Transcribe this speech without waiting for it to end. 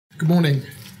Good morning.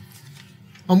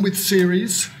 I'm with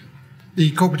CIRES,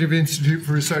 the Cooperative Institute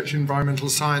for Research in Environmental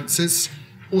Sciences,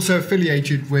 also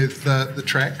affiliated with the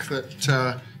TREC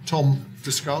that Tom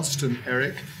discussed and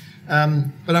Eric.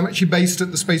 But I'm actually based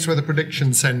at the Space Weather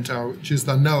Prediction Centre, which is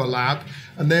the NOAA lab,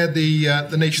 and they're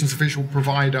the nation's official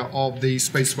provider of the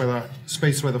space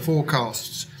weather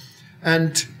forecasts.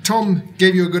 And Tom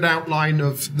gave you a good outline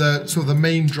of the sort of the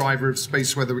main driver of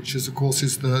space weather, which is, of course,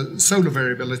 is the solar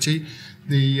variability,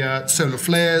 the solar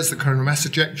flares, the coronal mass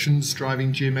ejections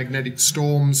driving geomagnetic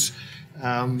storms,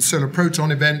 solar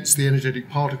proton events, the energetic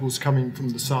particles coming from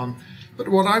the sun. But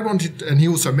what I wanted, and he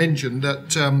also mentioned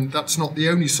that that's not the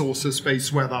only source of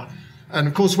space weather. And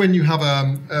of course, when you have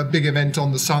a big event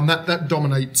on the sun, that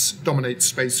dominates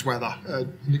space weather.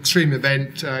 An extreme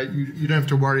event, you don't have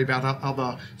to worry about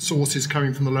other sources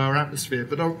coming from the lower atmosphere.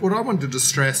 But what I wanted to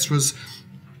stress was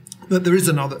that there is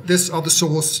this other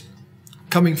source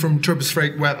coming from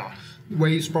tropospheric weather,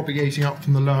 waves propagating up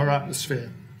from the lower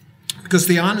atmosphere. Because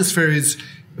the ionosphere is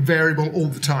variable all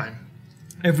the time.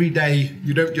 Every day,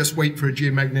 you don't just wait for a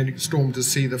geomagnetic storm to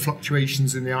see the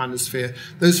fluctuations in the ionosphere.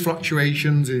 Those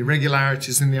fluctuations,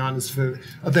 irregularities in the ionosphere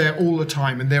are there all the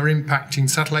time, and they're impacting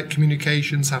satellite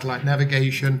communication, satellite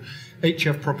navigation,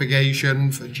 HF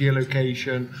propagation for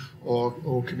geolocation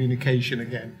or communication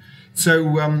again. So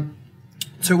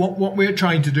what we're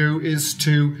trying to do is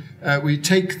to we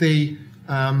take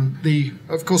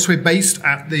of course we're based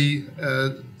at the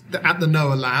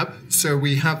NOAA lab, so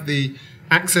we have the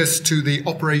access to the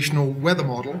operational weather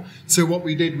model. So what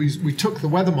we did, we took the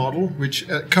weather model, which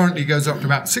currently goes up to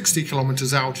about 60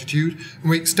 kilometers altitude, and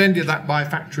we extended that by a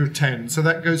factor of 10. So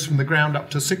that goes from the ground up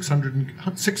to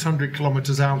 600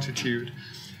 kilometers altitude.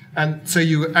 And so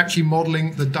you're actually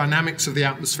modeling the dynamics of the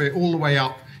atmosphere all the way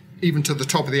up, even to the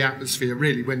top of the atmosphere,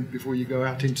 really, before you go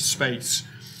out into space.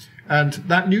 And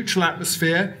that neutral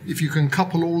atmosphere, if you can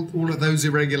couple all of those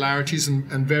irregularities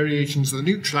and variations of the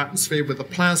neutral atmosphere with the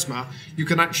plasma, you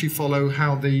can actually follow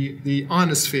how the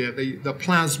ionosphere, the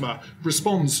plasma,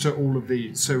 responds to all of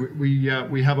these. So we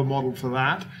have a model for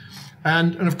that.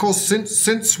 And of course,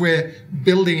 since we're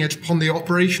building it upon the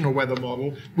operational weather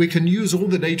model, we can use all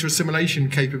the data assimilation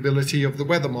capability of the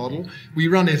weather model. We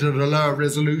run it at a lower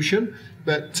resolution,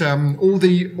 but all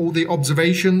the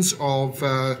observations of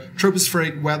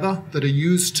tropospheric weather that are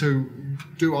used to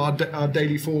do our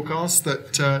daily forecasts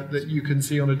that you can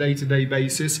see on a day-to-day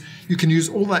basis, you can use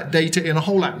all that data in a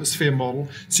whole atmosphere model,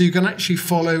 so you can actually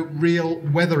follow real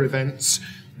weather events.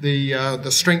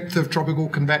 The strength of tropical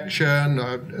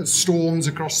convection, storms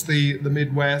across the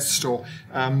Midwest, or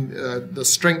the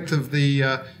strength of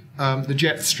the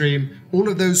jet stream, all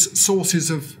of those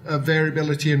sources of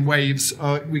variability in waves,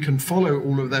 we can follow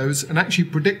all of those and actually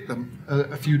predict them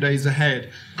a few days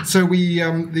ahead. So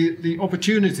the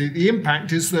opportunity, the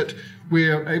impact is that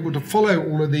we're able to follow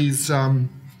all of these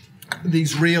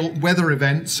real weather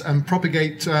events and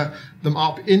propagate them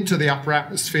up into the upper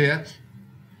atmosphere.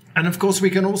 And of course, we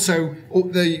can also,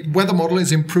 the weather model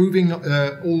is improving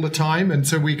all the time, and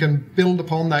so we can build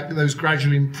upon those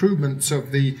gradual improvements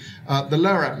of the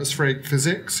lower atmospheric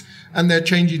physics, and they're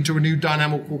changing to a new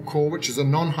dynamical core, which is a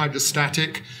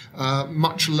non-hydrostatic,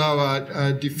 much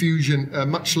lower diffusion,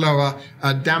 much lower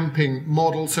damping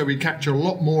model, so we capture a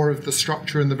lot more of the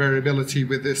structure and the variability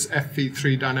with this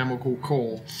FV3 dynamical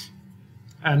core.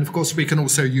 And of course, we can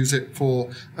also use it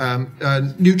for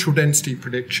neutral density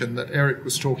prediction that Eric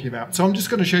was talking about. So I'm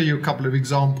just going to show you a couple of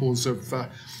examples of.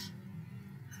 Let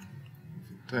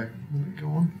me go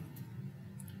on.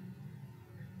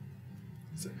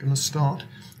 Is that going to start?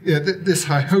 Yeah, this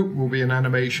I hope will be an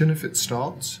animation if it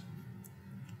starts.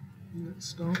 Let's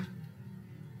start.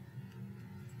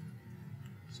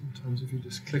 Sometimes if you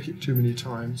just click it too many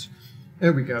times.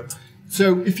 There we go.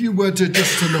 So if you were to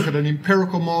look at an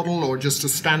empirical model or just a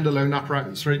standalone upper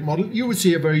atmospheric model, you would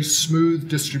see a very smooth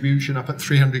distribution up at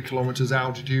 300 kilometers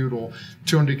altitude or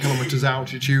 200 kilometers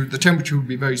altitude. The temperature would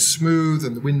be very smooth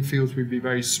and the wind fields would be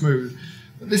very smooth.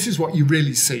 But this is what you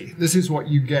really see. This is what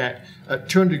you get at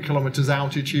 200 kilometers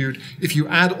altitude if you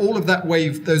add all of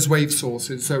those wave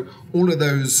sources. So all of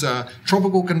those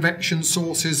tropical convection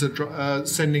sources are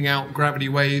sending out gravity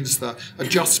waves, the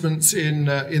adjustments in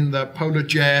the polar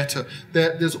jet.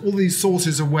 There's all these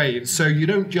sources of waves. So you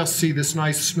don't just see this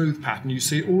nice smooth pattern. You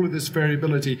see all of this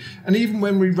variability. And even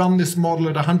when we run this model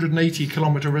at 180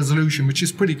 kilometer resolution, which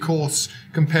is pretty coarse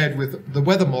compared with the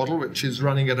weather model, which is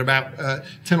running at about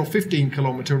 10 or 15 kilometers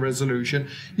kilometer resolution,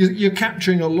 you're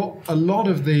capturing a lot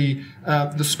of the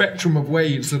spectrum of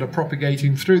waves that are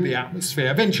propagating through the atmosphere.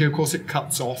 Eventually, of course, it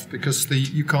cuts off because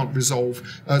you can't resolve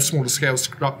a smaller scale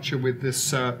structure with this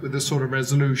sort of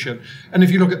resolution. And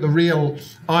if you look at the real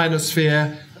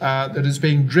ionosphere that is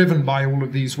being driven by all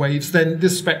of these waves, then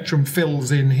this spectrum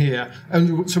fills in here.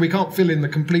 And so we can't fill in the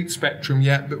complete spectrum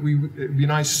yet, but it'd be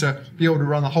nice to be able to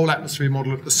run the whole atmosphere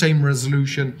model at the same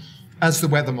resolution as the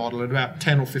weather model at about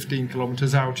 10 or 15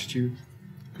 kilometers altitude.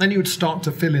 Then you would start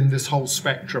to fill in this whole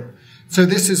spectrum. So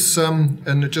this is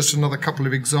and just another couple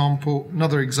of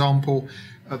another example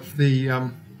of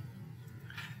the.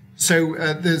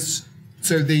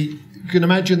 You can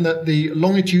imagine that the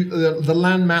longitude, the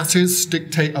land masses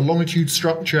dictate a longitude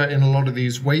structure in a lot of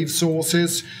these wave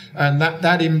sources, and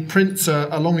that imprints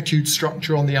a longitude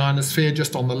structure on the ionosphere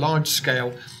just on the large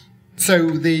scale.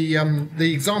 So the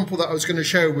example that I was going to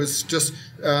show was just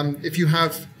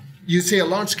you see a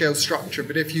large scale structure,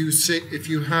 but if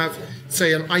you have,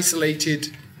 say, an isolated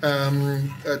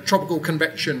tropical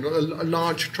convection, a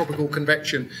large tropical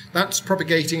convection, that's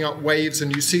propagating up waves,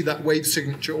 and you see that wave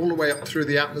signature all the way up through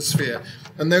the atmosphere.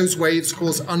 And those waves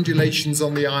cause undulations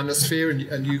on the ionosphere,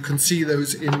 and you can see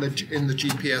those in the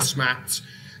GPS maps.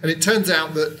 And it turns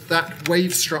out that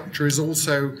wave structure is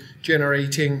also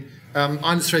generating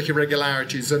ionospheric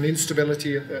irregularities and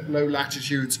instability at low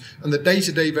latitudes, and the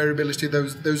day-to-day variability of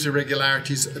those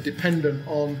irregularities are dependent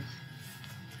on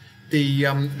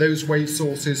those wave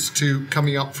sources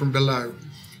coming up from below.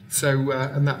 So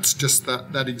and that's just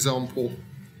that example.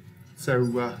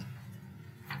 So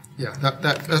yeah,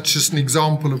 that's just an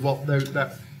example of what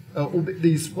all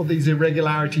these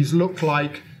irregularities look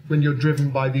like when you're driven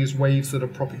by these waves that are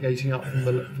propagating up from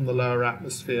the lower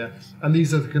atmosphere. And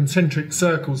these are the concentric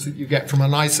circles that you get from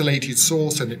an isolated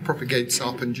source, and it propagates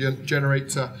up and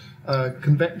generates a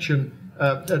convection.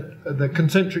 The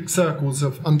concentric circles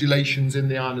of undulations in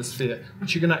the ionosphere,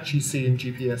 which you can actually see in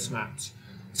GPS maps.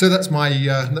 So that's my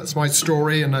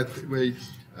story, and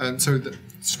so the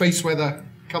space weather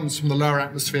comes from the lower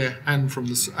atmosphere and from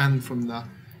the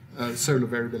solar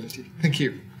variability. Thank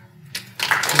you.